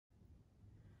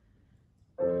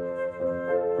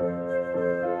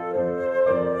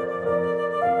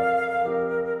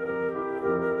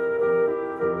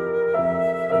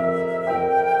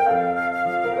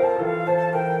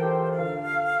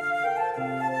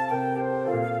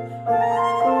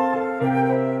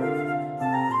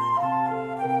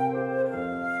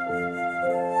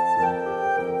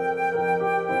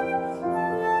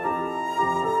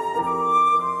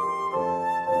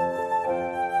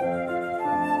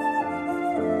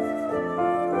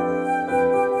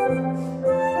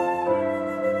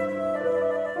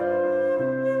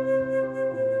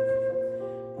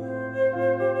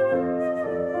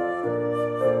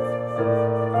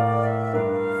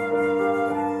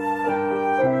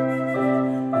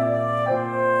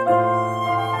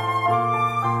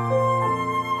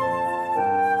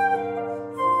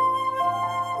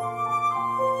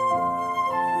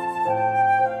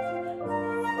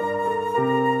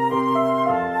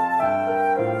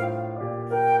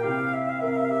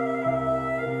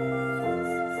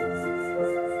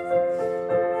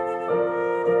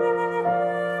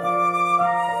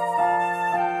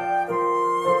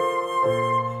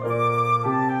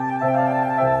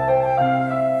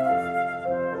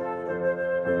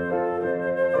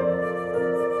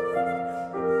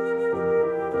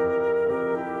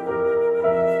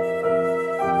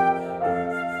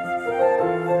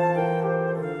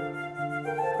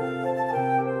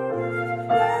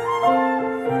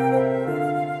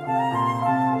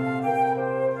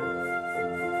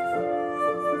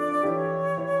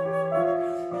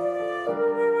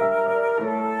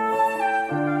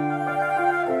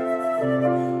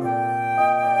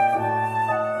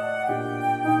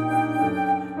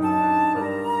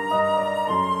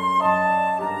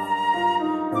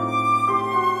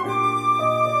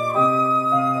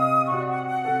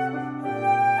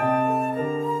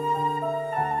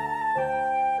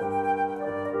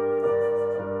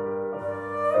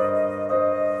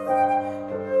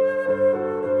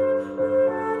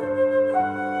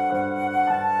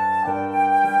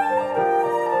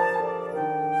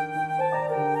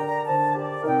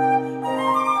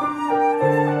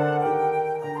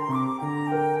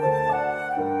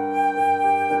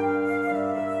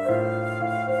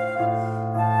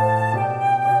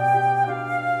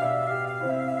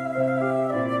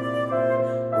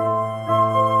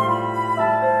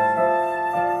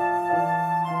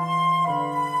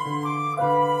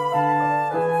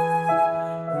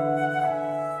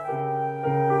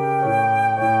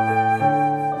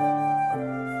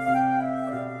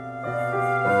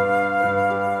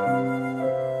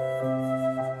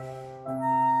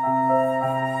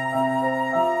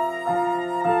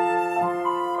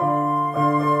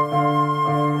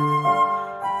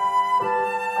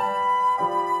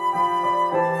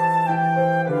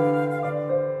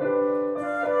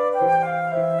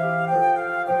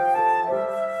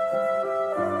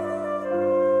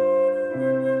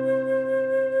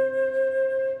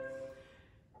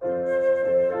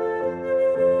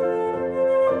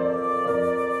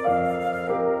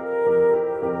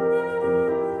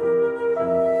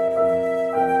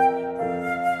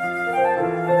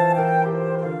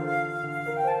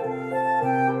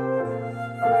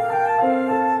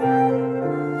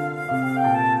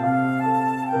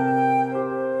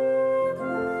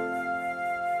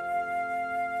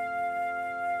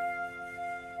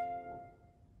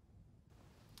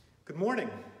morning.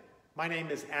 My name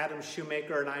is Adam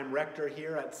Shoemaker, and I'm rector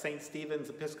here at St. Stephen's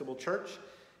Episcopal Church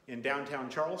in downtown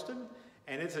Charleston.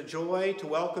 And it's a joy to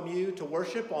welcome you to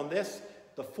worship on this,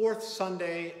 the fourth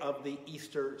Sunday of the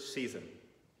Easter season.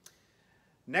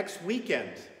 Next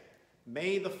weekend,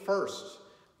 May the 1st,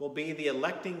 will be the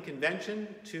electing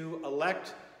convention to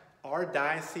elect our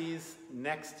diocese's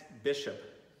next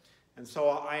bishop. And so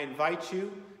I invite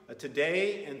you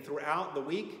today and throughout the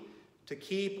week to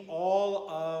keep all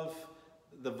of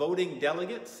the voting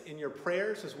delegates in your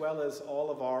prayers, as well as all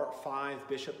of our 5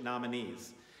 bishop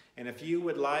nominees. And if you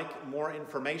would like more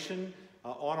information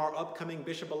on our upcoming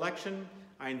bishop election,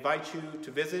 I invite you to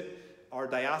visit our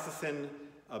diocesan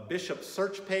bishop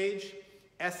search page,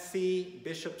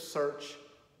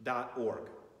 scbishopsearch.org.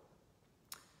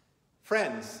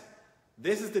 Friends,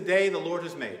 this is the day the Lord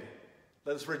has made.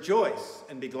 Let us rejoice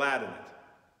and be glad in it.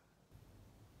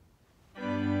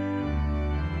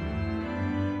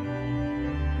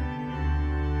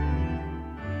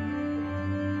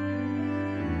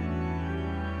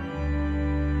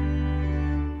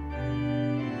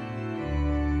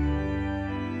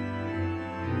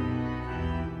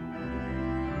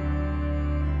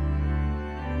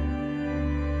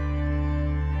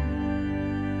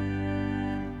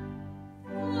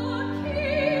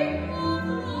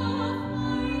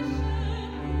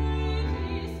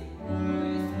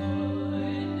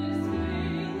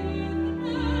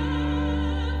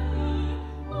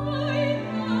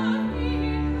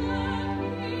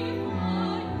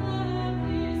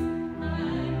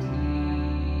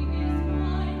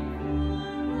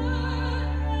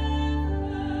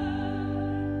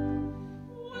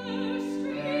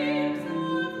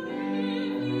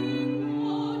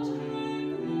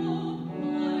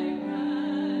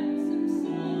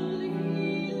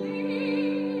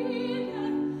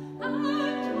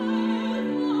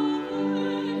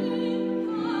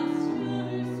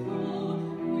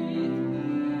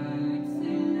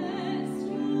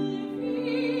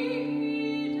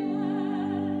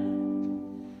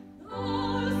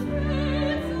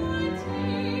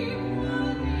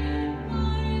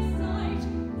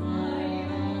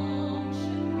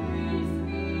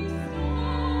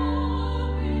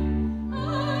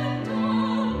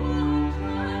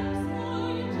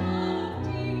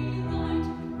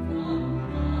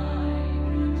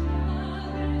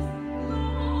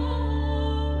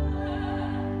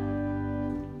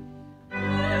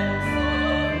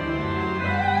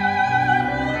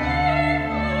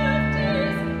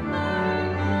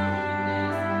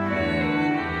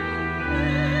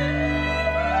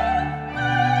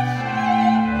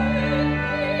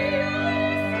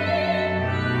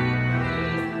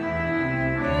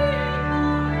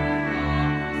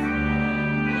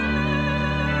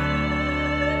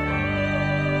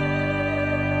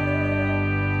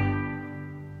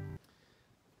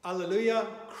 Alleluia,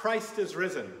 Christ is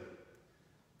risen.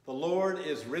 The Lord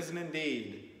is risen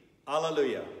indeed.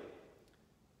 Alleluia.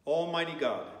 Almighty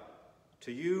God,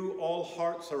 to you all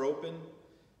hearts are open,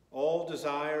 all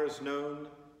desires known,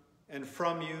 and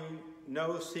from you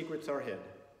no secrets are hid.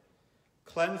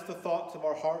 Cleanse the thoughts of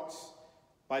our hearts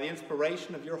by the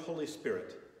inspiration of your Holy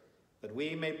Spirit, that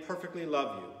we may perfectly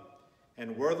love you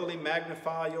and worthily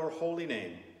magnify your holy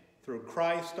name through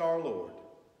Christ our Lord.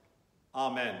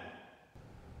 Amen.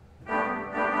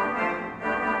 Glory.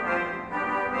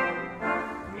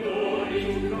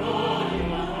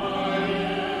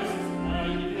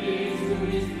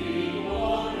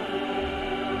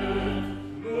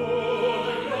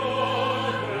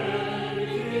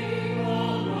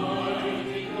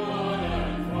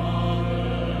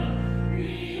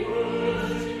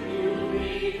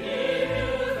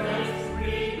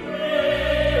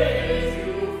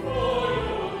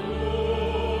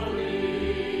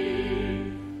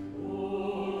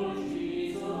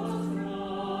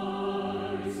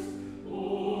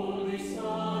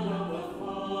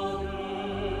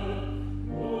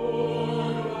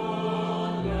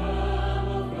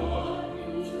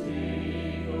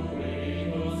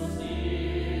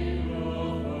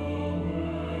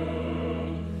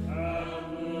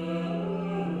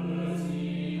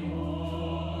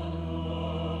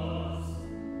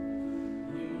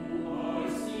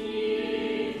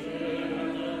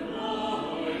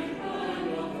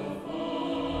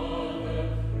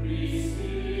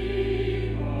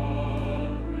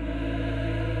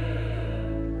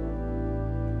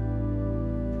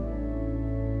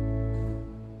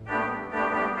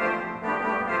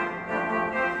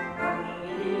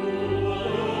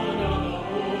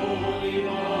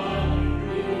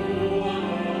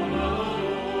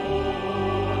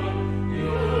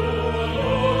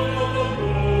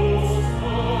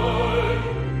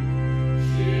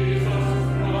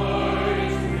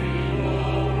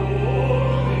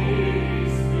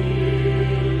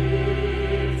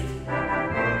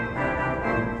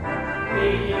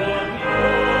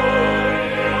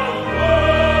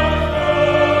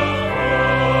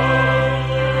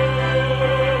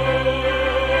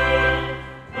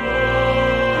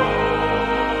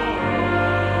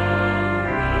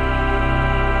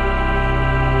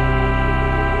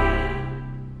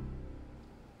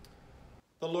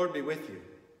 Lord be with you.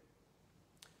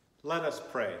 Let us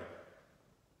pray.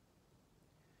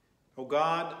 O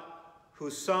God,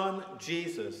 whose Son,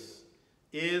 Jesus,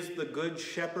 is the good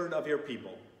shepherd of your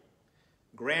people,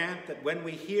 grant that when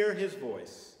we hear his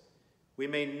voice, we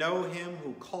may know him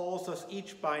who calls us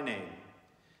each by name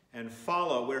and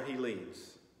follow where he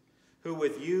leads, who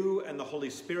with you and the Holy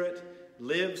Spirit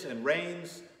lives and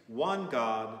reigns, one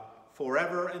God,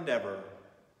 forever and ever.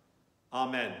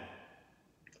 Amen.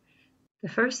 The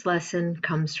first lesson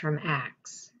comes from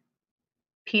Acts.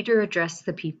 Peter addressed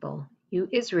the people, "You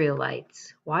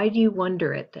Israelites, why do you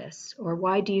wonder at this, or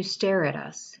why do you stare at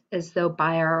us, as though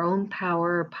by our own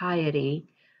power or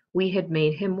piety we had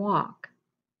made him walk?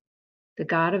 The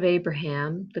God of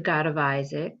Abraham, the God of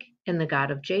Isaac, and the God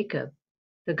of Jacob,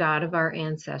 the God of our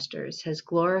ancestors, has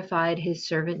glorified his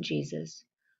servant Jesus,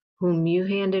 whom you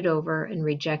handed over and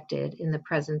rejected in the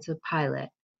presence of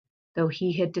Pilate, though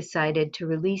he had decided to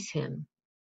release him.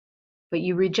 But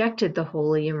you rejected the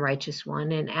holy and righteous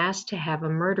one and asked to have a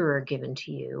murderer given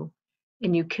to you,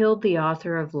 and you killed the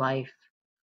author of life,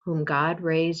 whom God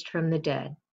raised from the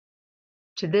dead.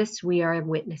 To this we are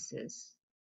witnesses.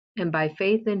 And by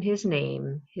faith in his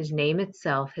name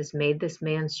itself has made this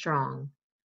man strong,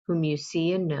 whom you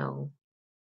see and know.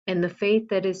 And the faith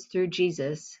that is through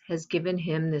Jesus has given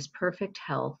him this perfect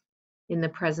health in the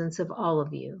presence of all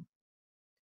of you.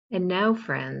 And now,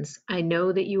 friends, I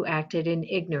know that you acted in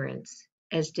ignorance,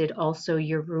 as did also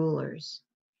your rulers.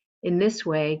 In this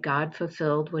way, God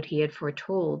fulfilled what he had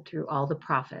foretold through all the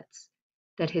prophets,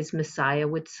 that his Messiah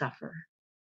would suffer.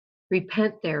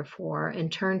 Repent, therefore, and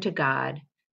turn to God,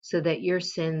 so that your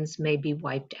sins may be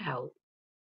wiped out."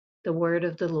 The word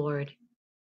of the Lord.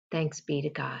 Thanks be to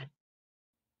God.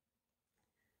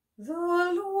 The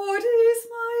Lord is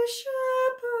my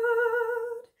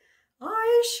shepherd,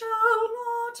 I shall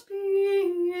not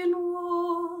be in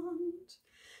want.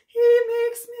 He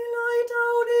makes me lie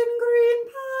down in green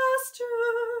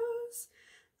pastures,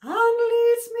 and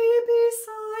leads me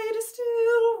beside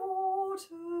still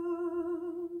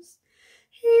waters.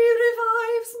 He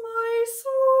revives my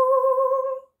soul,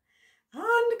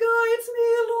 and guides me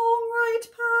along right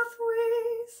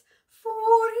pathways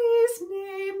for his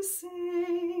name's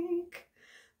sake.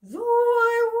 Though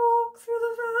I walk through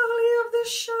the valley of the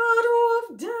shadow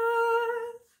of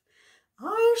death,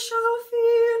 I shall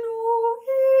fear no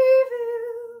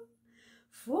evil,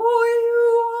 for you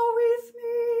are with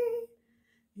me.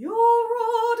 Your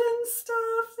rod and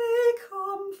staff, they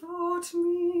comfort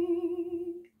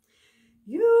me.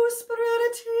 You spread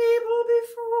a table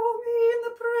before me in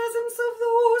the presence of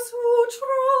those who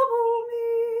trouble me.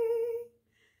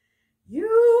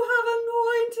 You have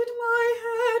anointed my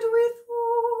head with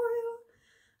oil,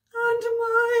 and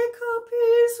my cup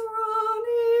is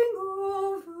running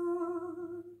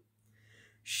over.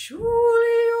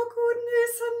 Surely your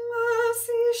goodness and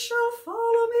mercy shall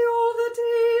follow me all the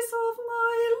days of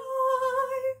my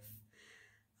life,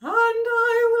 and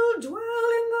I will dwell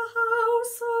in the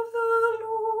house of the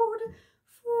Lord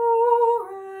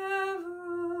forever.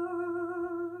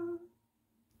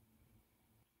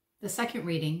 The second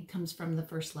reading comes from the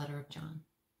first letter of John.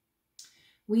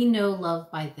 We know love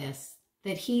by this,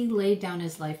 that he laid down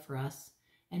his life for us,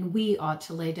 and we ought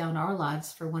to lay down our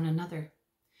lives for one another.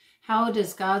 How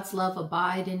does God's love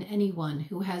abide in anyone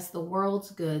who has the world's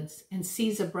goods and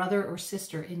sees a brother or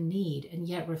sister in need and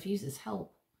yet refuses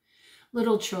help?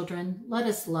 Little children, let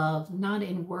us love, not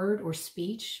in word or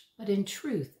speech, but in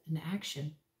truth and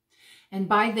action. And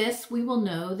by this we will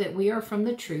know that we are from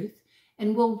the truth,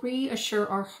 and will reassure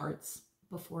our hearts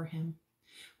before him.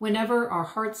 Whenever our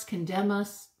hearts condemn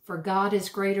us, for God is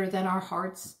greater than our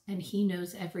hearts, and he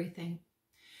knows everything.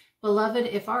 Beloved,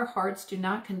 if our hearts do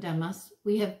not condemn us,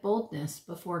 we have boldness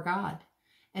before God,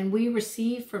 and we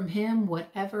receive from him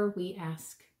whatever we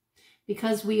ask,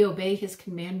 because we obey his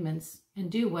commandments and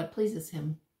do what pleases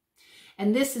him.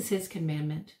 And this is his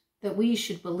commandment, that we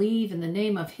should believe in the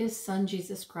name of his Son,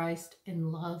 Jesus Christ,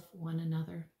 and love one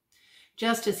another.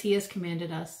 Just as he has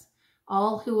commanded us,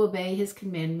 all who obey his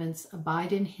commandments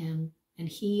abide in him, and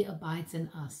he abides in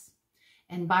us.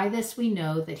 And by this we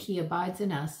know that he abides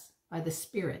in us by the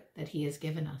Spirit that he has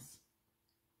given us.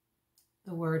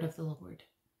 The word of the Lord.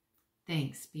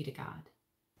 Thanks be to God.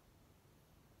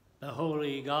 The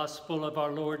Holy Gospel of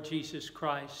our Lord Jesus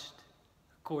Christ,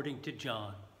 according to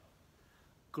John.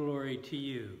 Glory to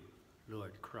you,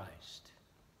 Lord Christ.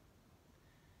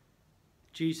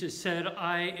 Jesus said,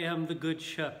 I am the good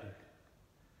shepherd.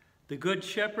 The good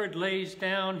shepherd lays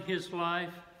down his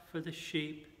life for the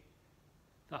sheep.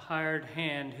 The hired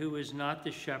hand who is not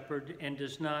the shepherd and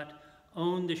does not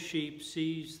own the sheep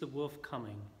sees the wolf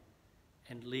coming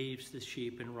and leaves the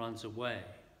sheep and runs away.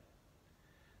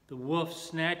 The wolf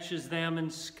snatches them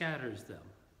and scatters them.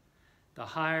 The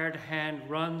hired hand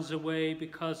runs away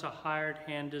because a hired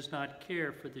hand does not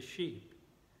care for the sheep.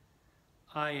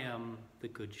 I am the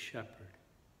good shepherd.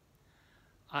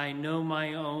 I know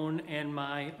my own, and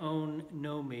my own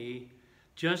know me,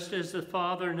 just as the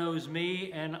Father knows me,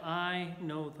 and I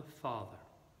know the Father.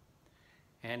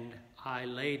 And I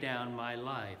lay down my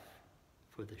life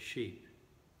for the sheep.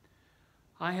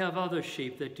 I have other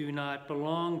sheep that do not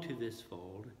belong to this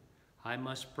fold. I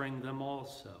must bring them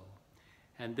also,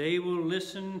 and they will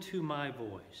listen to my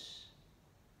voice.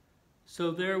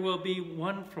 So there will be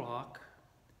one flock,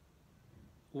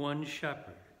 one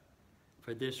shepherd.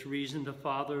 For this reason the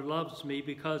Father loves me,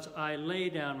 because I lay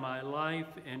down my life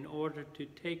in order to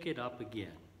take it up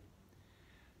again.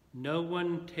 No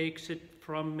one takes it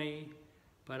from me,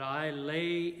 but I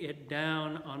lay it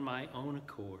down on my own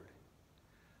accord.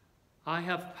 I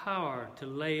have power to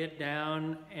lay it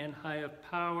down, and I have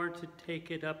power to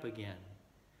take it up again.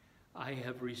 I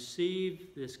have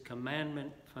received this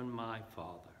commandment from my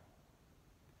Father.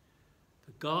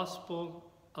 The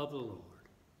Gospel of the Lord.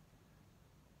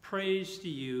 Praise to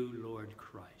you, Lord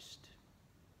Christ.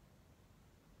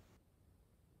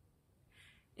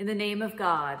 In the name of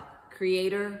God,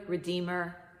 Creator,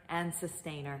 Redeemer, and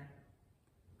Sustainer.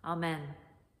 Amen.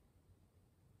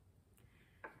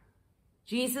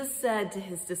 Jesus said to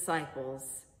his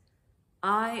disciples,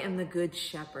 I am the good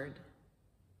shepherd,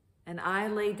 and I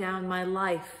lay down my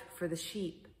life for the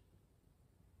sheep.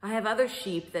 I have other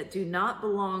sheep that do not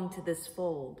belong to this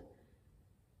fold.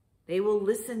 They will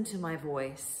listen to my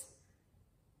voice,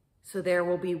 so there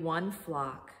will be one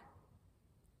flock,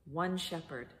 one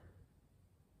shepherd.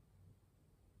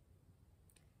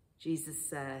 Jesus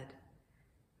said,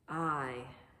 I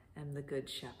am the good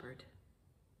shepherd.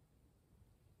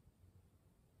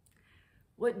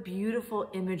 What beautiful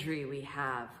imagery we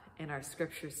have in our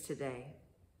scriptures today.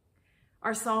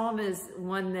 Our psalm is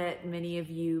one that many of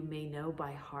you may know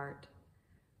by heart.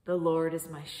 The Lord is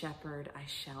my shepherd, I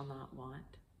shall not want.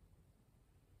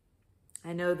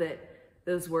 I know that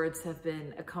those words have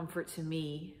been a comfort to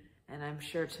me, and I'm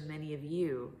sure to many of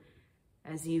you,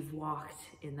 as you've walked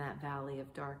in that valley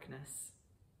of darkness.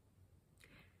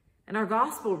 And our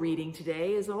gospel reading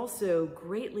today is also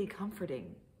greatly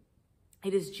comforting.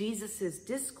 It is Jesus's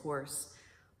discourse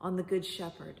on the Good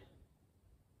Shepherd.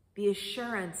 The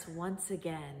assurance once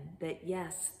again that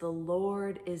yes, the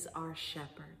Lord is our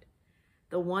shepherd,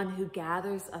 the one who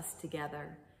gathers us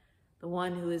together, the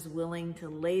one who is willing to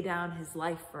lay down his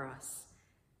life for us,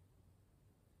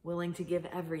 willing to give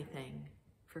everything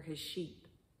for his sheep.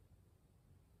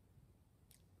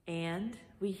 And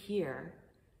we hear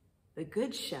the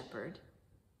Good Shepherd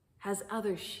has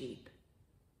other sheep,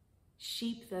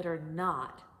 sheep that are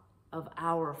not of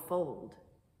our fold.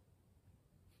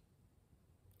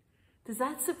 Does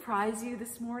that surprise you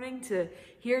this morning to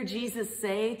hear Jesus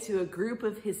say to a group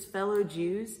of his fellow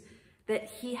Jews that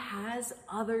he has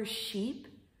other sheep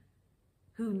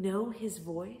who know his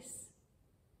voice?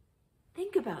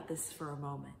 Think about this for a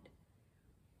moment.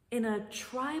 In a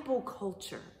tribal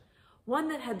culture, one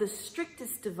that had the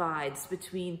strictest divides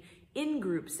between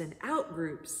in-groups and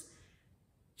out-groups,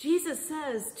 Jesus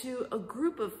says to a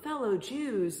group of fellow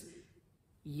Jews,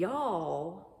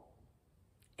 y'all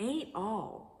ain't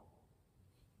all.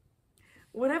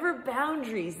 Whatever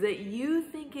boundaries that you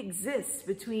think exist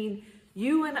between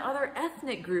you and other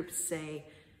ethnic groups, say,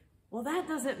 well, that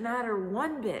doesn't matter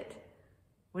one bit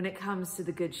when it comes to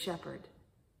the Good Shepherd.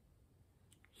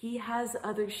 He has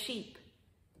other sheep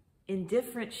in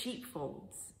different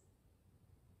sheepfolds.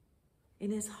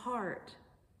 In his heart,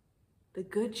 the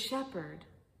Good Shepherd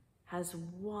has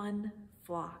one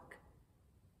flock.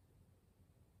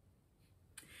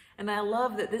 And I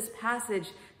love that this passage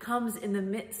comes in the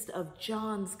midst of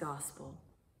John's gospel.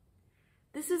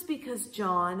 This is because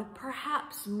John,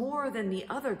 perhaps more than the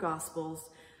other gospels,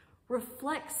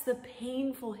 reflects the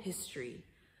painful history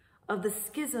of the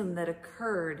schism that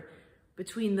occurred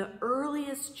between the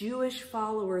earliest Jewish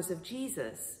followers of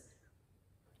Jesus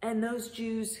and those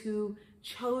Jews who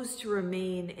chose to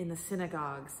remain in the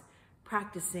synagogues,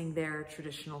 practicing their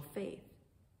traditional faith.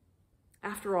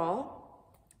 After all,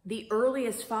 the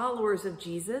earliest followers of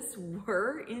Jesus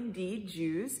were indeed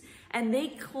Jews, and they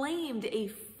claimed a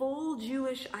full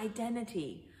Jewish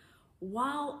identity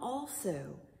while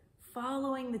also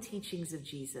following the teachings of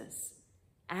Jesus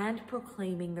and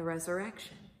proclaiming the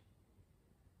resurrection.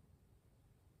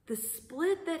 The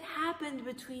split that happened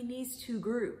between these two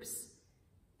groups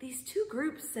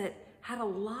that had a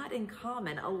lot in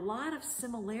common, a lot of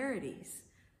similarities.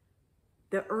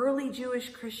 The early Jewish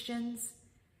Christians,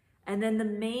 and then the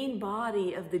main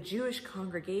body of the Jewish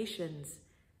congregations,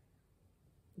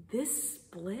 this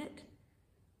split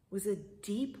was a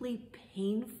deeply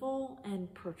painful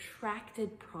and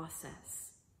protracted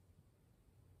process.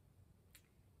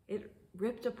 It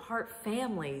ripped apart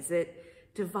families,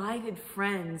 it divided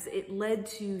friends, it led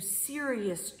to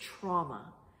serious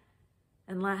trauma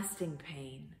and lasting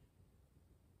pain.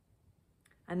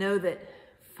 I know that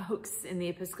folks in the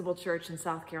Episcopal Church in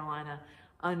South Carolina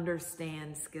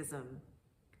understand schism,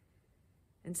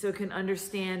 and so can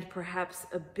understand perhaps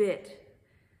a bit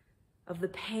of the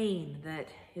pain that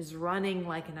is running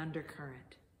like an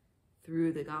undercurrent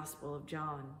through the Gospel of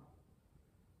John.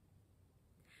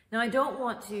 Now, I don't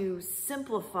want to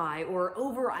simplify or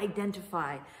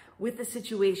over-identify with the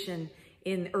situation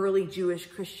in early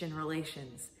Jewish-Christian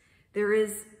relations. There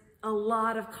is a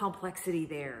lot of complexity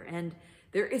there, and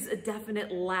there is a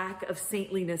definite lack of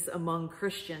saintliness among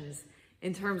Christians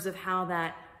in terms of how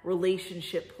that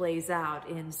relationship plays out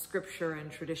in scripture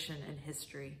and tradition and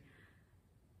history.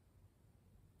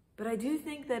 But I do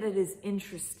think that it is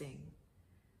interesting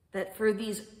that for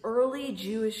these early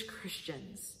Jewish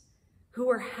Christians who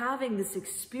are having this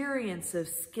experience of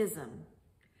schism,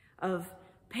 of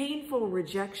painful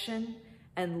rejection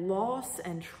and loss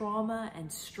and trauma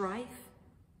and strife,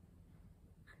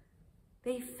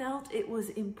 they felt it was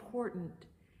important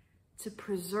to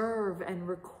preserve and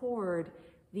record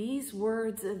these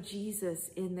words of Jesus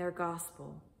in their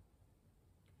gospel.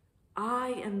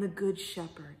 I am the good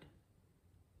shepherd.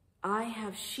 I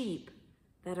have sheep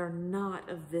that are not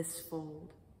of this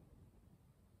fold.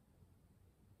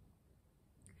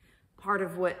 Part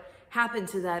of what happened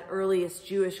to that earliest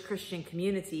Jewish Christian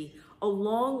community,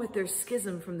 along with their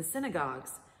schism from the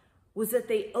synagogues, was that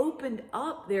they opened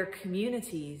up their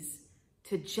communities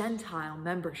to Gentile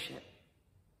membership.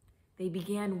 They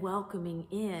began welcoming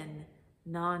in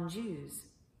non-Jews.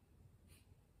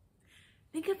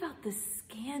 Think about the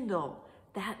scandal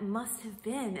that must have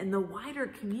been in the wider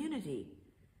community.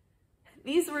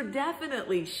 These were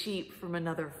definitely sheep from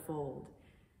another fold.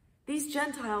 These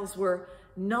Gentiles were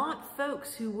not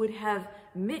folks who would have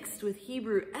mixed with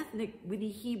the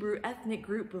Hebrew ethnic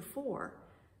group before.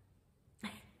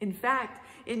 In fact,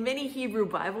 in many Hebrew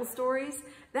Bible stories,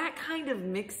 that kind of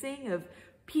mixing of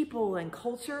people and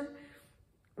culture,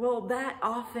 well, that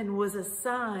often was a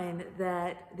sign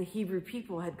that the Hebrew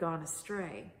people had gone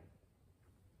astray.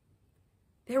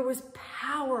 There was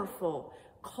powerful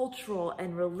cultural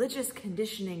and religious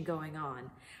conditioning going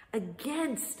on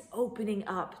against opening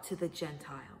up to the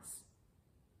Gentiles.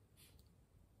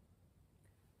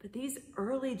 But these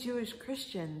early Jewish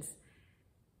Christians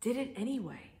did it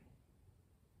anyway.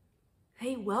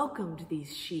 They welcomed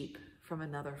these sheep from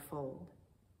another fold.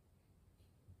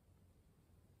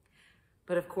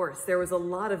 But of course, there was a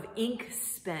lot of ink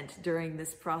spent during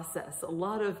this process, a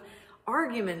lot of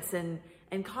arguments and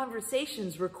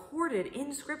conversations recorded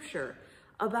in Scripture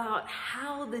about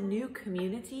how the new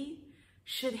community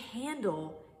should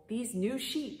handle these new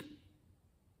sheep.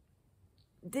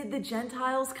 Did the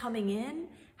Gentiles coming in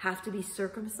have to be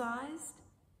circumcised?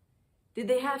 Did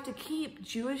they have to keep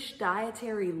Jewish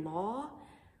dietary law?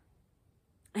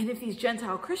 And if these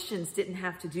Gentile Christians didn't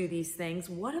have to do these things,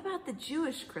 what about the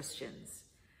Jewish Christians?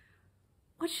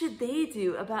 What should they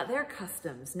do about their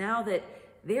customs now that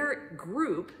their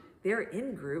in-group,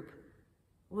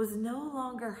 was no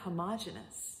longer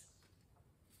homogeneous?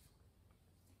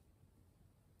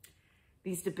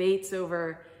 These debates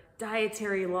over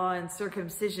dietary law and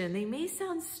circumcision, they may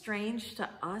sound strange to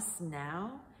us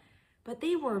now, but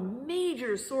they were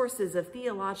major sources of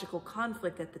theological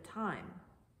conflict at the time.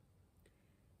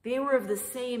 They were of the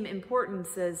same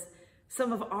importance as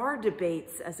some of our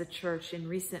debates as a church in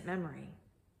recent memory.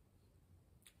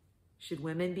 Should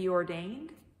women be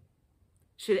ordained?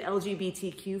 Should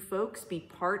LGBTQ folks be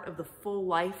part of the full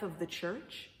life of the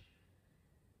church?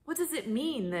 What does it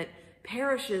mean that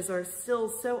parishes are still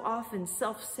so often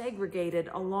self-segregated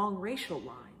along racial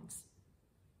lines?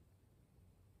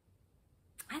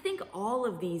 I think all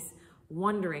of these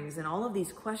wonderings and all of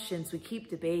these questions we keep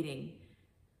debating,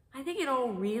 I think it all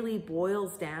really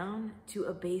boils down to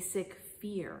a basic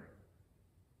fear.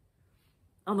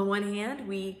 On the one hand,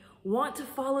 we want to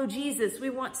follow Jesus.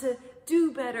 We want to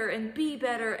do better and be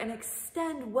better and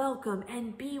extend welcome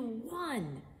and be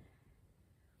one.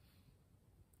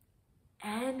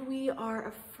 And we are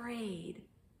afraid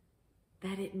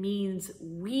that it means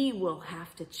we will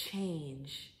have to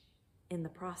change in the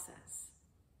process.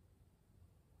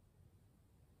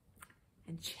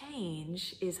 And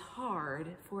change is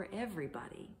hard for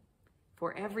everybody,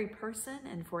 for every person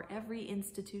and for every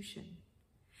institution.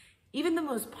 Even the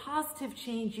most positive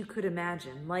change you could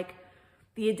imagine, like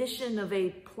the addition of a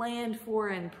planned for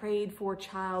and prayed for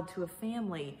child to a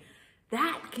family,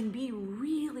 that can be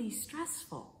really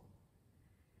stressful.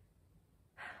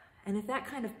 And if that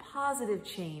kind of positive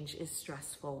change is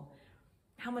stressful,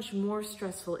 how much more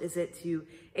stressful is it to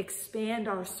expand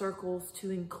our circles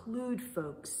to include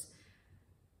folks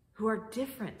who are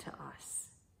different to us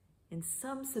in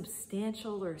some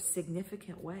substantial or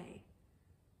significant way?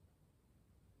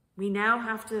 We now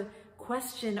have to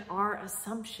question our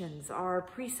assumptions, our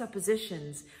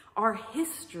presuppositions, our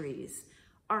histories,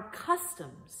 our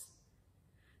customs.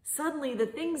 Suddenly, the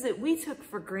things that we took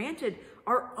for granted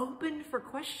are open for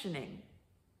questioning,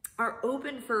 are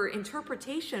open for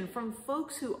interpretation from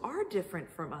folks who are different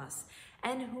from us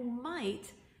and who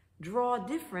might draw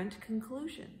different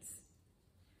conclusions.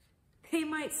 They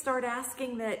might start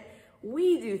asking that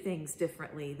we do things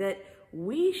differently, that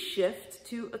we shift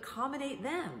to accommodate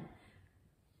them.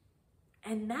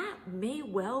 And that may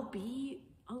well be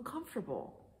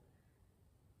uncomfortable,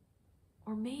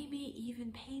 or maybe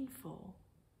even painful,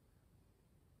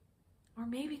 or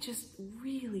maybe just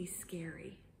really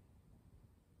scary.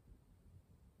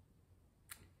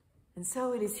 And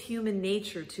so it is human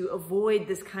nature to avoid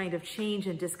this kind of change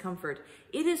and discomfort.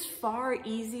 It is far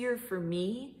easier for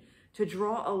me to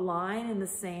draw a line in the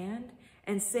sand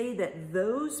and say that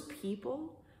those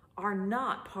people are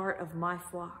not part of my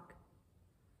flock.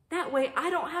 That way, I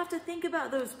don't have to think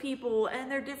about those people and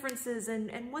their differences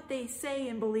and what they say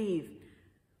and believe.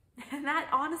 And that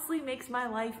honestly makes my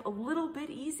life a little bit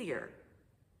easier.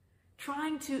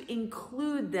 Trying to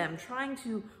include them, trying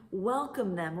to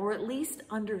welcome them, or at least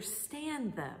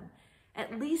understand them,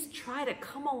 at least try to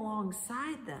come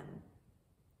alongside them.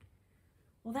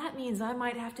 Well, that means I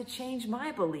might have to change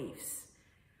my beliefs,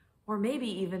 or maybe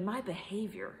even my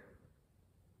behavior.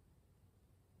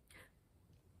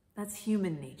 That's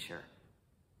human nature.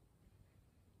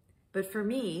 But for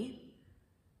me,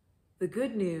 the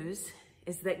good news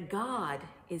is that God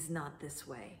is not this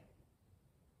way.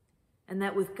 And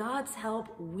that with God's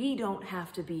help, we don't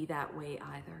have to be that way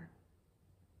either.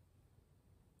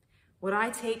 What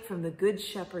I take from the Good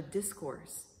Shepherd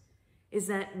discourse is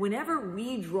that whenever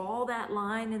we draw that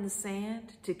line in the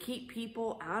sand to keep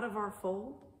people out of our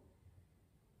fold,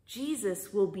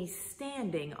 Jesus will be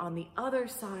standing on the other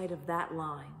side of that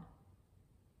line,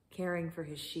 caring for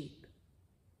his sheep.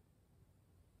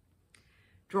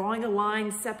 Drawing a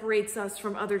line separates us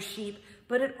from other sheep,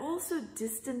 but it also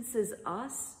distances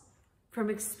us from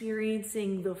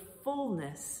experiencing the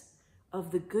fullness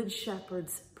of the Good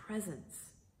Shepherd's presence.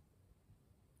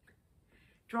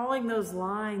 Drawing those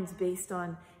lines based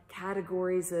on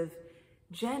categories of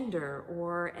gender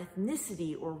or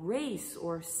ethnicity or race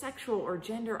or sexual or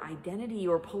gender identity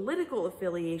or political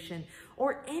affiliation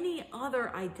or any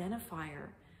other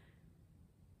identifier,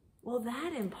 well,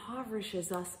 that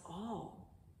impoverishes us all.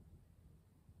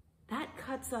 That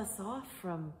cuts us off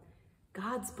from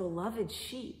God's beloved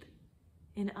sheep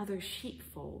in other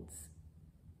sheepfolds.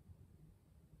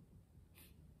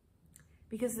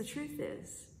 Because the truth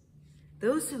is,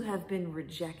 those who have been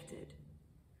rejected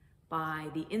by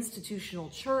the institutional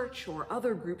church or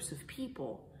other groups of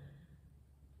people,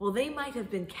 well, they might have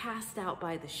been cast out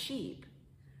by the sheep,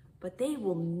 but they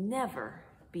will never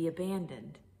be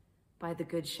abandoned by the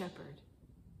Good Shepherd.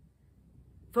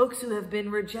 Folks who have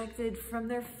been rejected from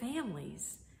their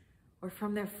families or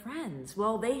from their friends,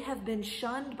 well, they have been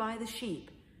shunned by the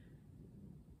sheep,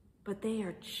 but they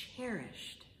are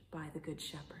cherished by the Good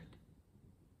Shepherd.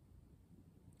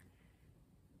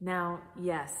 Now,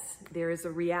 yes, there is a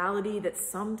reality that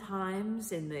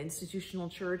sometimes in the institutional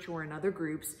church or in other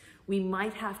groups, we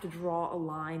might have to draw a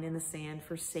line in the sand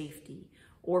for safety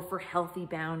or for healthy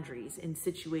boundaries in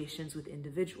situations with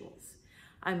individuals.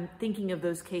 I'm thinking of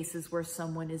those cases where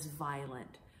someone is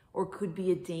violent or could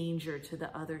be a danger to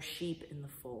the other sheep in the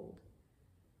fold.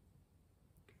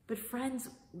 But friends,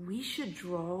 we should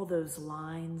draw those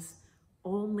lines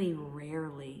only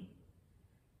rarely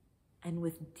and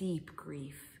with deep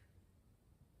grief.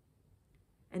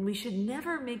 And we should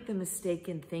never make the mistake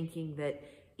in thinking that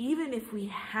even if we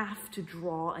have to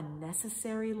draw a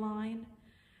necessary line,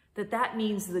 that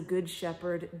means the Good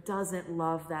Shepherd doesn't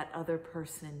love that other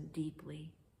person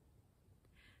deeply.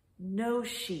 No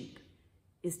sheep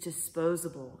is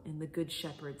disposable in the Good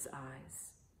Shepherd's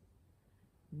eyes.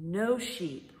 No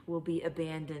sheep will be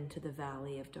abandoned to the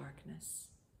valley of darkness.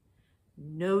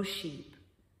 No sheep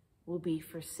will be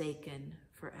forsaken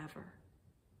forever.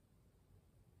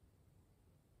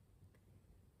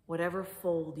 Whatever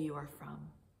fold you are from,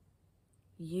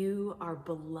 you are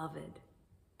beloved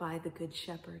by the Good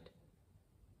Shepherd.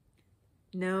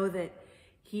 Know that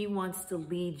he wants to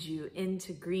lead you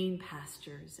into green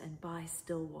pastures and by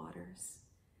still waters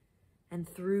and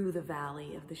through the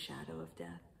valley of the shadow of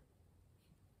death.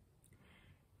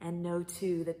 and know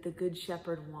too that the Good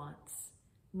Shepherd wants,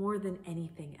 more than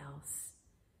anything else,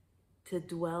 to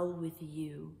dwell with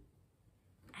you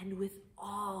and with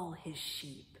all his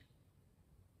sheep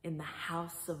in the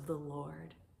house of the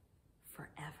Lord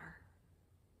forever.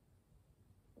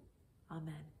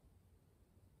 Amen.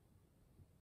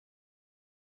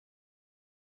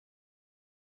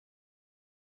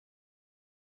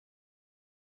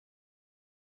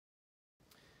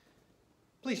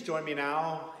 Please join me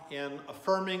now in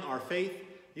affirming our faith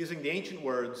using the ancient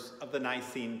words of the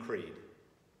Nicene Creed.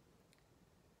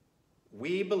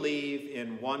 We believe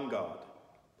in one God,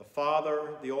 the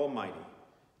Father, the Almighty,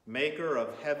 maker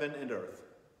of heaven and earth,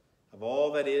 of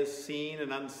all that is seen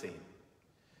and unseen.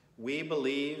 We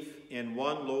believe in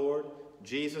one Lord,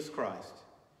 Jesus Christ,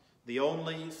 the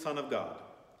only Son of God,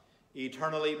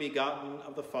 eternally begotten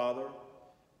of the Father,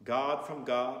 God from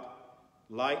God,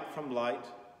 light from light,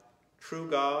 true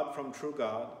God from true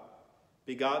God,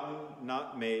 begotten,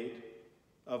 not made,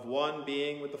 of one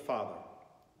being with the Father.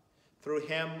 Through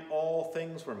him all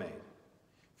things were made.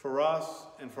 For us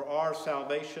and for our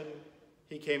salvation,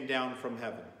 he came down from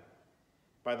heaven.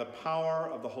 By the power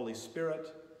of the Holy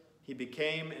Spirit, he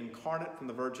became incarnate from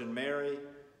the Virgin Mary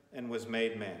and was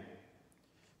made man.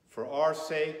 For our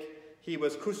sake, he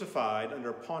was crucified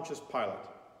under Pontius Pilate.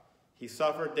 He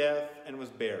suffered death and was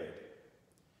buried.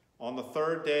 On the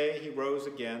third day, he rose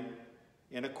again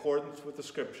in accordance with the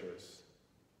Scriptures.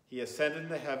 He ascended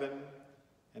into heaven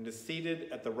and is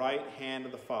seated at the right hand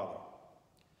of the Father.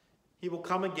 He will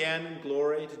come again in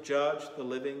glory to judge the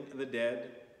living and the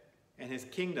dead, and his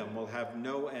kingdom will have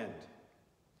no end.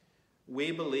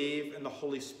 We believe in the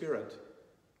Holy Spirit,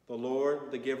 the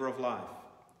Lord, the giver of life,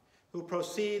 who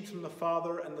proceeds from the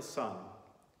Father and the Son.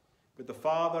 With the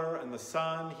Father and the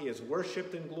Son, he is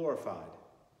worshipped and glorified.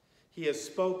 He has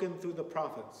spoken through the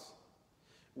prophets.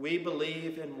 We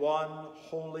believe in one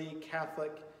holy,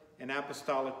 Catholic, and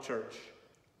apostolic church.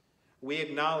 We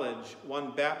acknowledge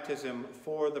one baptism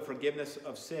for the forgiveness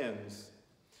of sins.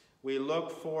 We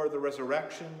look for the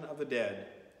resurrection of the dead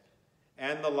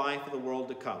and the life of the world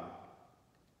to come.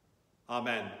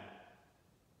 Amen.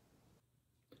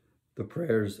 The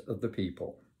prayers of the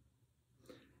people.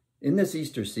 In this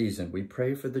Easter season, we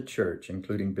pray for the Church,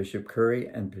 including Bishop Curry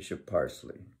and Bishop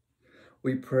Parsley.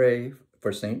 We pray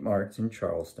for St. Mark's in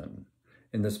Charleston.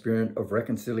 In the spirit of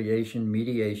reconciliation,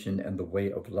 mediation, and the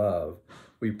way of love,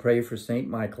 we pray for St.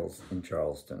 Michael's in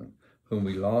Charleston, whom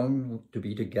we long to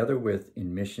be together with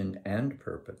in mission and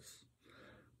purpose.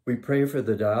 We pray for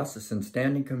the Diocesan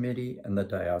Standing Committee and the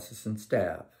diocesan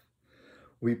staff.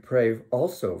 We pray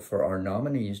also for our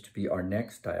nominees to be our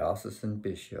next diocesan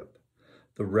bishop,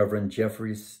 the Reverend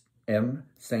Jeffrey M.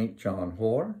 St. John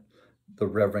Hoare, the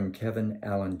Reverend Kevin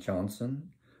Allen Johnson,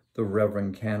 the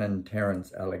Reverend Canon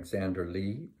Terrence Alexander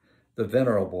Lee, the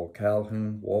Venerable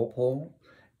Calhoun Walpole,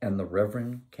 and the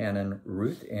Reverend Canon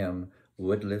Ruth M.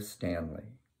 Woodliff Stanley.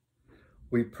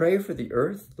 We pray for the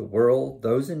earth, the world,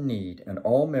 those in need, and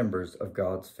all members of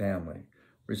God's family,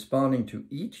 responding to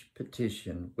each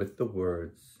petition with the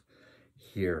words,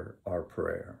 "Hear our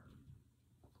prayer."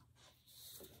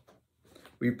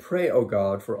 We pray, O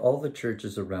God, for all the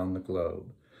churches around the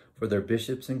globe, for their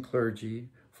bishops and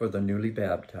clergy, for the newly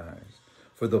baptized,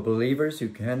 for the believers who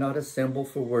cannot assemble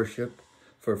for worship,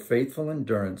 for faithful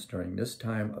endurance during this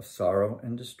time of sorrow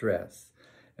and distress,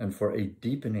 and for a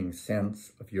deepening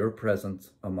sense of your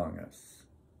presence among us.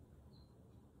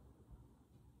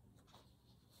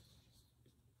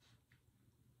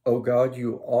 O God,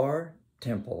 you are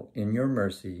temple in your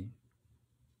mercy.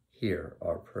 Hear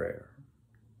our prayer.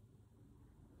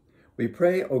 We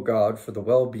pray, O God, for the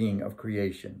well-being of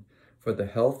creation, for the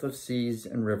health of seas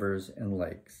and rivers and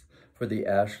lakes, for the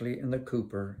Ashley and the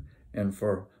Cooper, and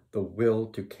for the will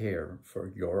to care for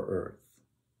your earth.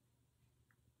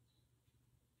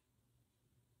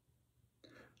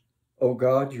 O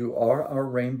God, you are our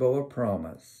rainbow of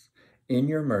promise. In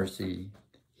your mercy,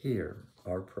 hear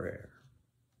our prayer.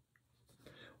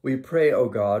 We pray, O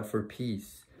God, for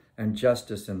peace and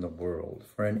justice in the world,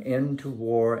 for an end to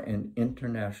war and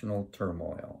international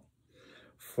turmoil,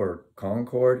 for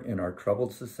concord in our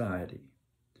troubled society,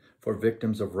 for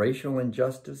victims of racial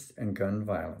injustice and gun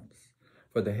violence,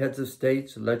 for the heads of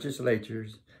states,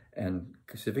 legislatures, and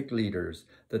civic leaders,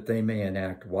 that they may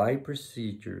enact wide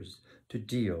procedures to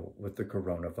deal with the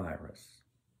coronavirus.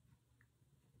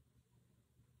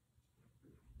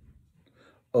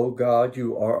 O God,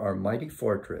 you are our mighty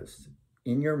fortress.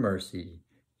 In your mercy,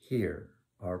 hear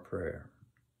our prayer.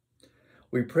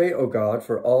 We pray, O God,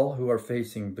 for all who are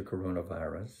facing the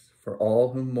coronavirus, for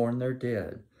all who mourn their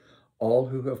dead, all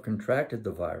who have contracted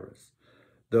the virus,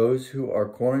 those who are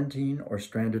quarantined or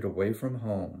stranded away from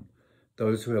home,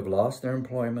 those who have lost their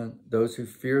employment, those who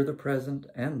fear the present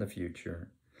and the future.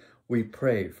 We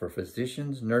pray for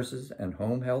physicians, nurses, and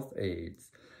home health aides,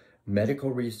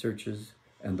 medical researchers,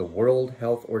 and the World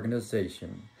Health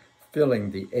Organization,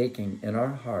 filling the aching in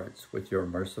our hearts with your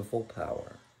merciful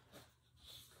power.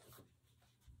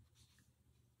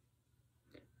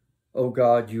 O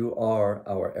God, you are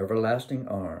our everlasting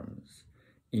arms.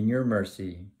 In your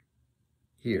mercy,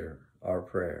 hear our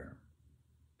prayer.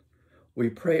 We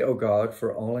pray, O God,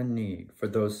 for all in need, for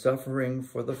those suffering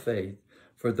for the faith,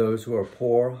 for those who are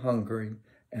poor, hungry,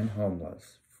 and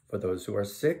homeless, for those who are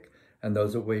sick and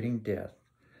those awaiting death,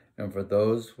 and for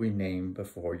those we name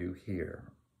before you here.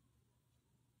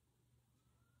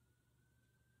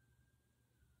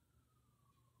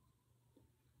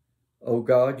 O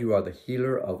God, you are the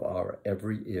healer of our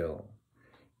every ill.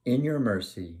 In your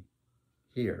mercy,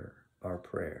 hear our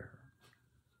prayer.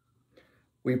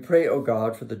 We pray, O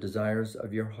God, for the desires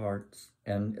of your hearts,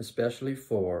 and especially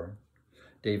for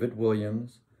David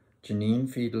Williams,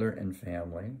 Janine Fiedler and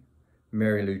family,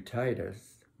 Mary Lou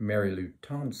Titus, Mary Lou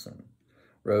Thompson,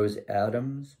 Rose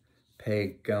Adams,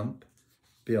 Peg Gump,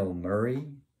 Bill Murray,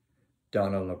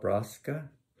 Donna Labraska,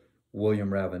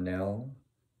 William Ravenel,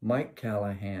 Mike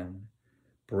Callahan,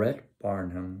 Brett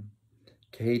Barnum,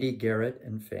 Katie Garrett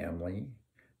and family,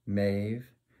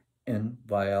 Maeve, and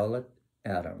Violet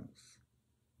Adams.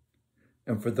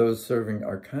 And for those serving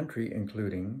our country,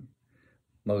 including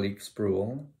Malik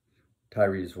Spruill,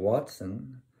 Tyrese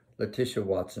Watson, Letitia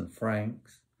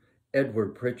Watson-Franks,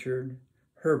 Edward Pritchard,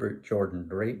 Herbert Jordan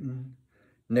Drayton,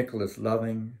 Nicholas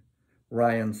Loving,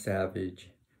 Ryan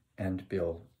Savage, and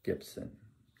Bill Gibson.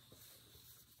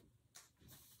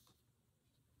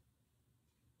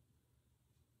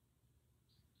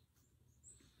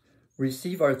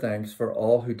 Receive our thanks for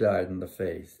all who died in the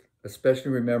faith, especially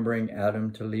remembering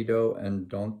Adam Toledo and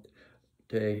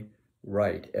Dante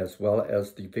Wright, as well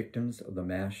as the victims of the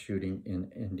mass shooting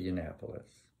in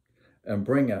Indianapolis. And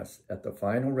bring us at the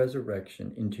final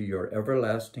resurrection into your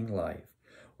everlasting life,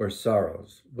 where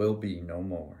sorrows will be no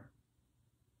more.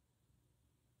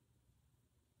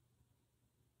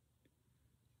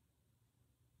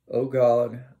 O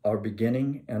God, our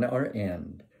beginning and our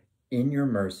end, in your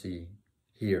mercy,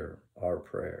 hear our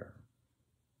prayer.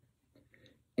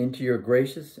 Into your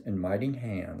gracious and mighty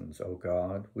hands, O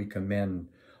God, we commend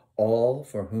all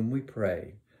for whom we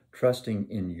pray, trusting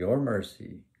in your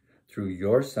mercy through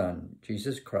your Son,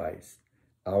 Jesus Christ,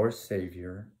 our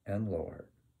Savior and Lord.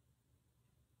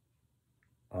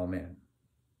 Amen.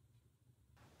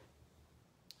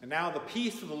 And now the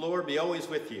peace of the Lord be always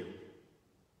with you.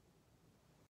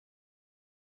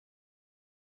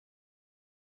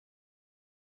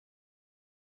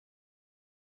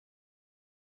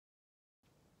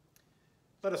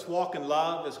 Let us walk in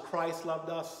love as Christ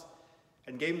loved us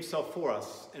and gave himself for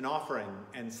us in offering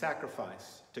and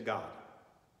sacrifice to God.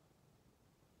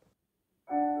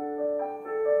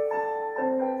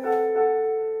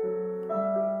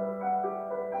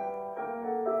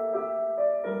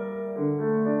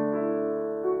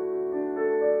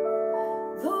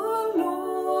 The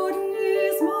Lord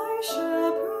is my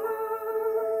shepherd,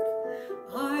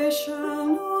 I shall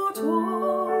not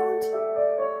want.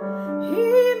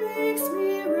 He makes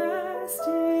me rest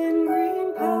in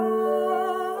green pastures.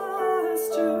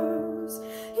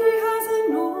 He has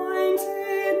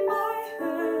anointed my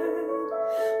head.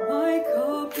 My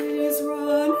cup is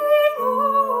running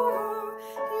over.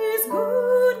 His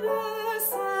goodness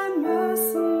and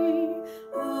mercy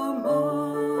are mine.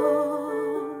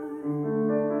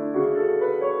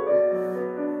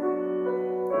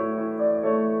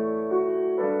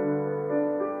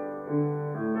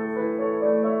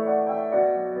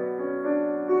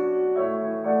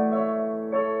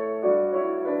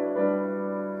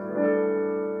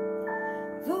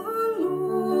 The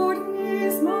Lord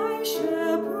is my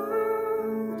shepherd,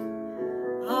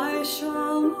 I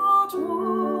shall not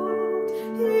want.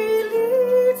 He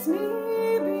leads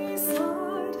me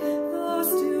beside the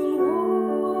still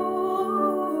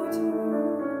water.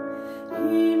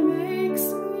 He makes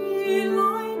me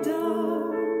lie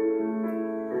down.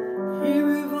 He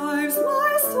revives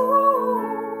my soul.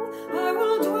 I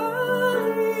will dwell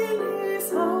in his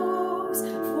house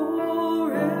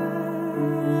forever.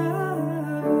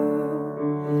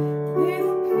 May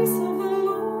the peace of the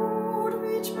Lord,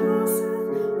 which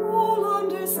passeth all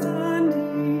understanding,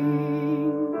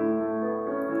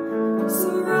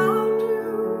 surround you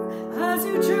as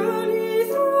you journey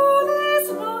through this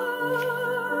life.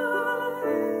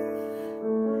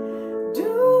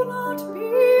 Do not be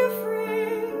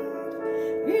afraid,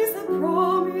 is the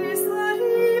promise that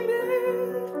he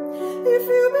made.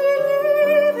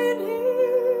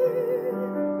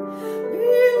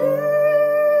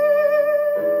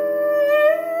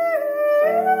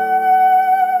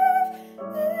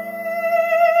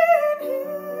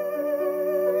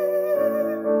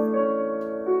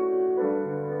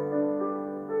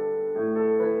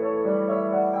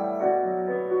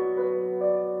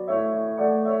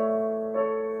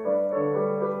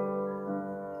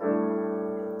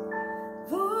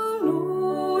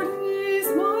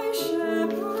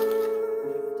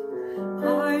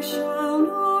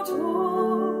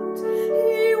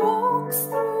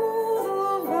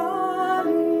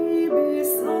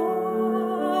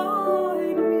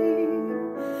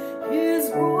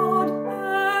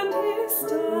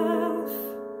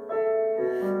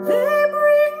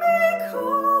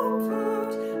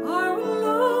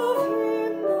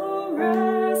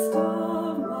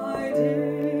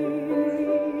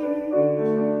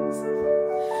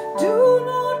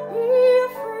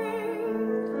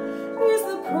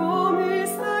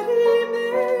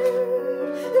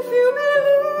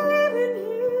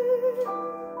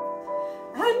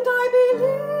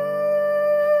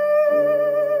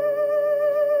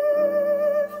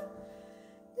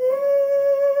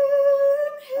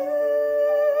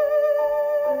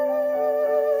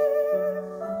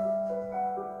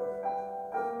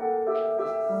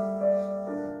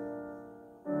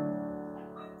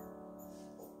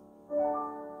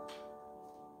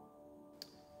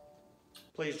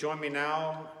 join me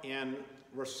now in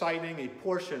reciting a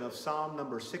portion of Psalm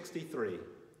number 63.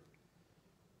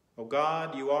 O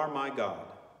God, you are my God.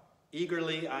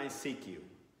 Eagerly I seek you.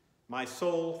 My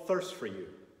soul thirsts for you.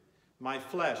 My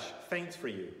flesh faints for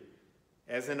you,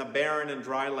 as in a barren and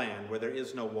dry land where there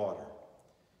is no water.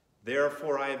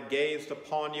 Therefore I have gazed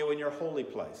upon you in your holy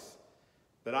place,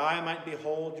 that I might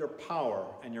behold your power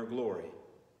and your glory.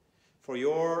 For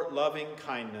your loving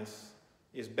kindness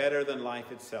is better than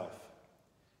life itself.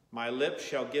 My lips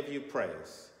shall give you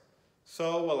praise.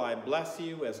 So will I bless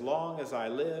you as long as I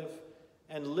live,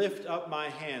 and lift up my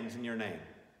hands in your name.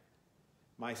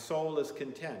 My soul is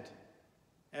content,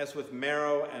 as with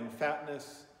marrow and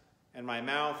fatness, and my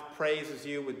mouth praises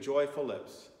you with joyful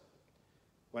lips.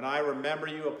 When I remember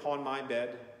you upon my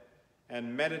bed,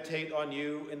 and meditate on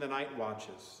you in the night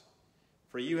watches,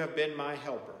 for you have been my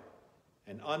helper,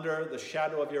 and under the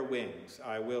shadow of your wings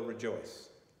I will rejoice.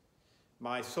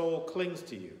 My soul clings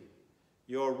to you.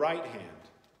 Your right hand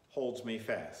holds me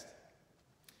fast.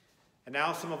 And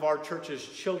now some of our church's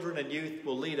children and youth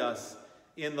will lead us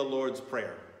in the Lord's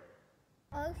Prayer.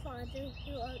 Our Father,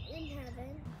 who art in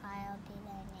heaven, hallowed be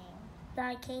thy name.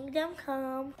 Thy kingdom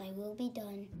come, thy will be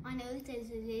done, on earth as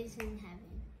it is in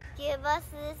heaven. Give us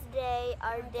this day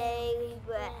our daily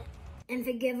bread. And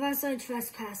forgive us our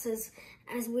trespasses,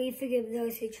 as we forgive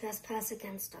those who trespass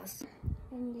against us.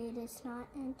 And lead us not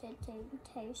into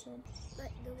temptation, but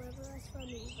deliver us from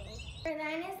evil. For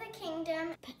thine is the kingdom,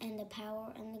 and the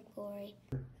power, and the glory,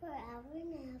 forever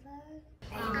and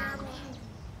ever. Amen.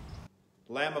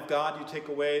 Lamb of God, you take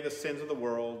away the sins of the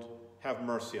world, have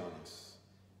mercy on us.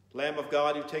 Lamb of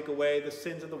God, you take away the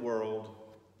sins of the world,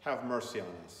 have mercy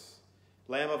on us.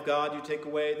 Lamb of God, you take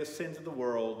away the sins of the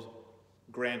world,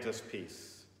 grant us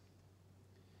peace.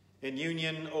 In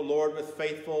union, O Lord, with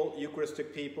faithful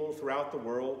Eucharistic people throughout the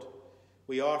world,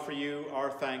 we offer you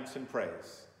our thanks and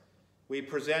praise. We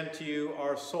present to you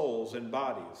our souls and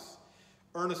bodies,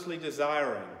 earnestly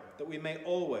desiring that we may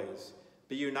always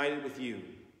be united with you.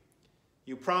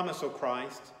 You promise, O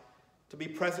Christ, to be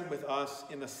present with us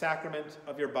in the sacrament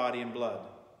of your body and blood.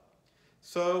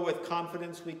 So, with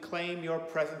confidence, we claim your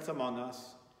presence among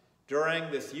us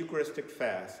during this Eucharistic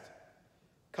fast.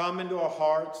 Come into our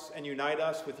hearts and unite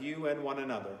us with you and one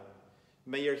another.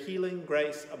 May your healing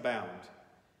grace abound.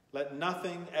 Let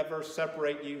nothing ever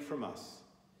separate you from us.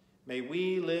 May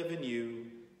we live in you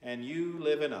and you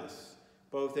live in us,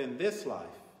 both in this life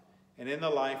and in the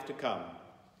life to come.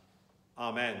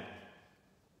 Amen.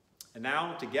 And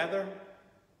now, together,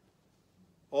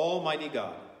 Almighty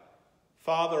God,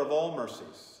 Father of all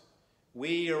mercies, we,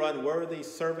 your unworthy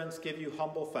servants, give you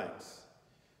humble thanks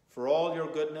for all your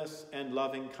goodness and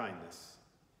loving kindness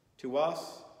to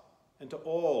us and to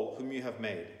all whom you have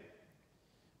made.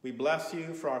 We bless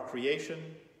you for our creation,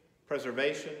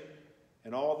 preservation,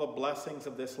 and all the blessings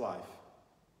of this life,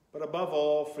 but above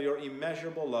all for your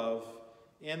immeasurable love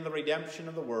in the redemption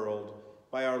of the world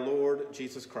by our Lord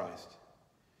Jesus Christ,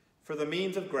 for the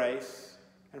means of grace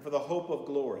and for the hope of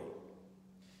glory.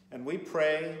 And we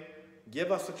pray,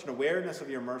 give us such an awareness of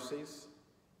your mercies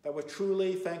that with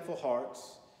truly thankful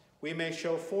hearts we may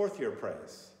show forth your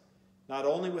praise, not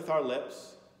only with our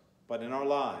lips, but in our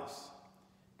lives,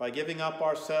 by giving up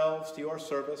ourselves to your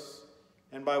service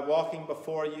and by walking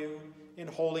before you in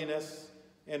holiness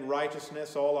and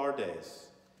righteousness all our days.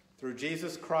 Through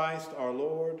Jesus Christ our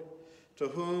Lord, to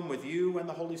whom with you and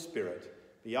the Holy Spirit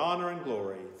be honor and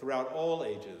glory throughout all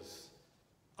ages.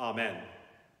 Amen.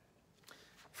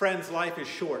 Friends, life is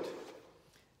short,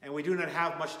 and we do not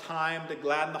have much time to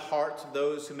gladden the hearts of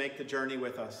those who make the journey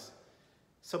with us.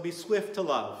 So be swift to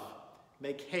love,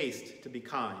 make haste to be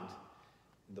kind.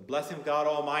 And the blessing of God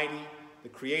Almighty, the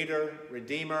Creator,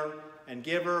 Redeemer, and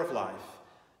Giver of life,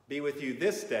 be with you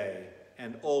this day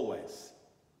and always.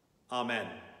 Amen.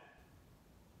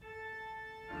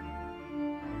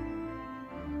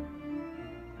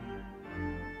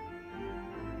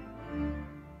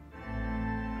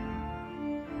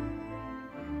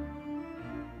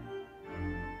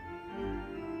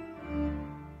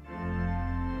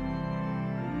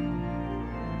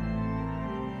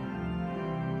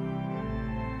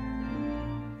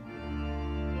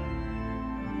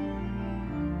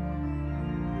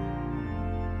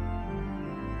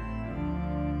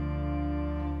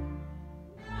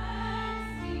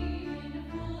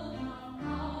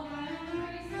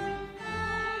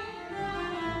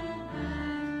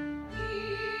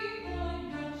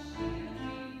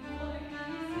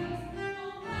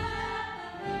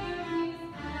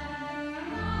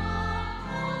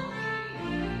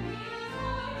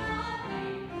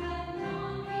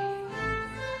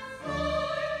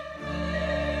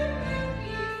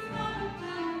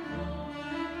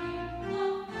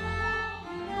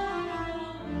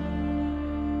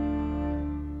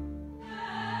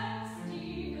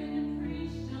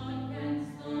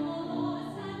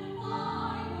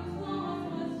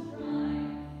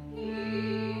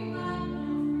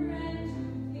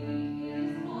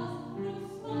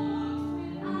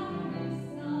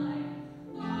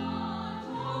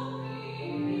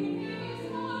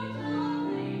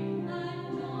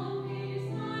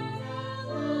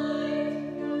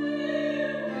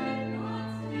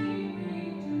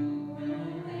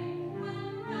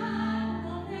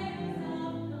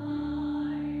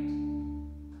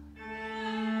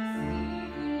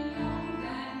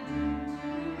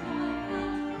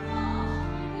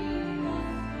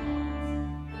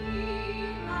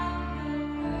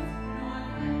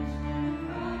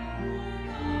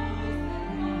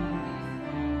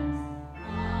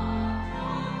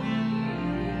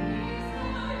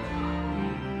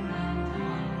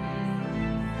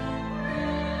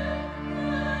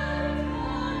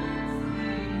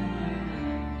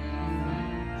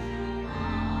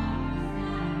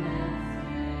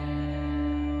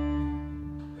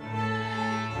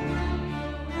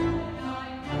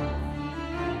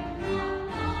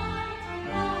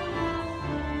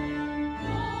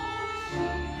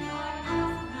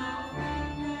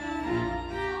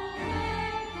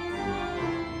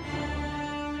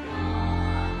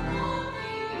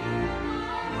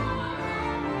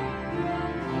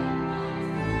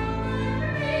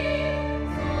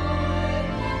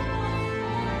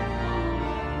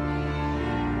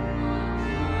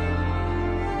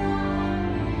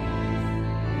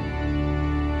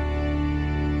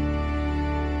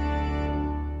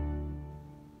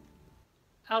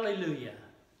 Alleluia.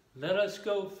 Let us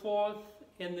go forth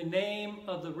in the name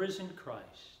of the risen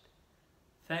Christ.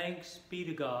 Thanks be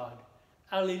to God.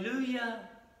 Alleluia.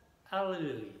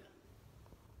 Alleluia.